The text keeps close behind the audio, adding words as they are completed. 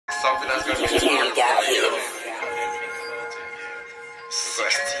Gå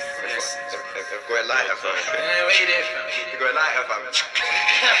en live för mig. Nej, vad är det för mig? Det går en live för mig.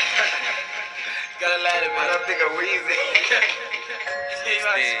 Gotta light it, man. I don't think I'm wheezy.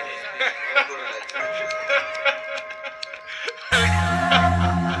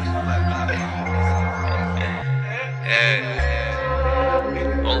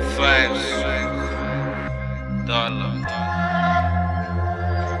 On fives. Dollar.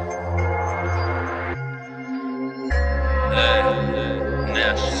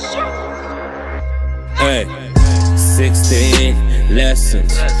 Nash. Hey, 16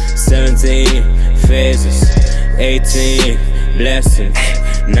 lessons, 17 phases, 18 blessings,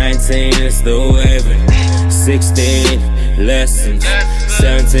 19 is the wave. 16 lessons,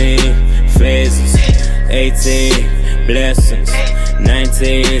 17 phases, 18 blessings,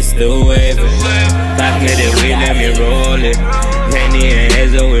 19 is the wave. Back at it, we let me roll it. Henny and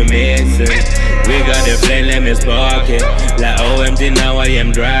Hazel, we mixing. We got the flame, let me spark it. Like OMG, now I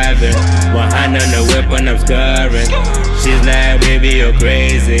am driving. One hand on the whip when I'm scurrying. She's like, baby, you're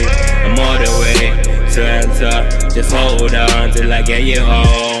crazy. I'm all the way to enter. Just hold on till I get you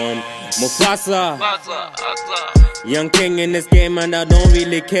home. Mufasa, young king in this game, and I don't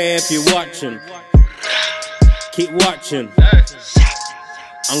really care if you're watching. Keep watching.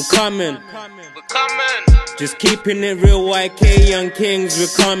 I'm coming. Just keeping it real, YK, young kings,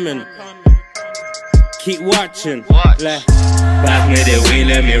 we're coming. Keep watching. Like, back with the wheel,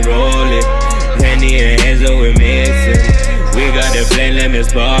 let me roll it. Henny and Hazel, we mixing. We got the flame, let me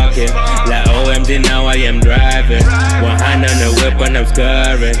spark it. Like OMG, now I am driving. One hand on the whip when I'm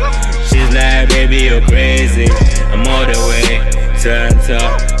scurrying. She's like, baby, you're crazy. I'm all the way turned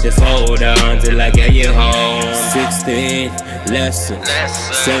up. Just hold on till I get you home. 16 lessons,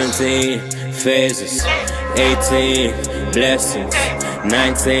 17 phases, 18 blessings,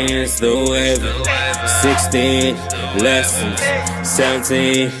 19 is the wave. 16 lessons,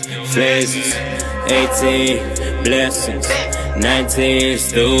 17 phases, 18 blessings, 19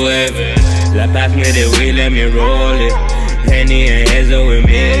 is the wave. Like pass me the wheel, let me roll it. Henny and Hazel, we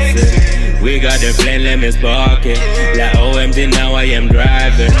mixing. We got the flame, let me spark it. Like OMG, now I am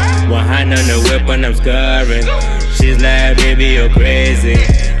driving. One hand on the whip when I'm scurrying. She's like, baby, you're crazy.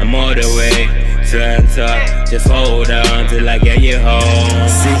 I'm all the way turned up. Just hold on till I get you home.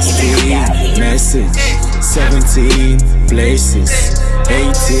 16 message, 17 places,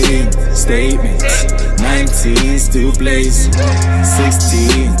 18 statements, 19 still blazing.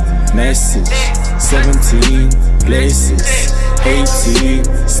 16 message, 17 places, 18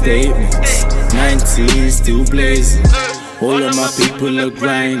 statements, 19 still blazing. All of my people are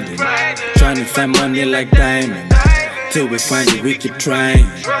grinding, trying to find money like diamond. Till we find it, we keep trying.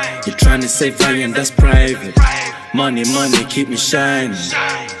 You're trying to save value, that's private. Money, money, keep me shining.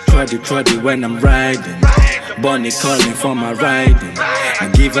 Cruddy when I'm riding. Bonnie calling for my riding. I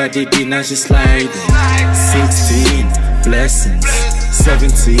give her the D, now she's sliding. 16 blessings,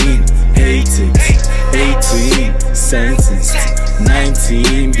 17 hated, 18 sentenced,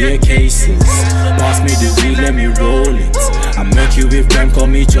 19 beer cases. Pass me the wheel, let me roll it. I make you with them, call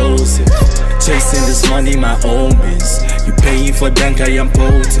me Joseph. Chasing this money, my own biz. You paying for dank, I am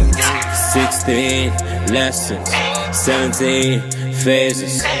potent. 16 lessons, 17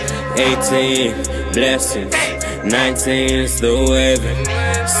 phases, 18 blessings, 19 is the wave.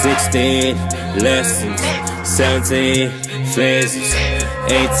 16 lessons, 17 phases,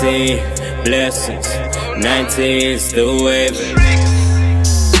 18 blessings, 19 is the wave.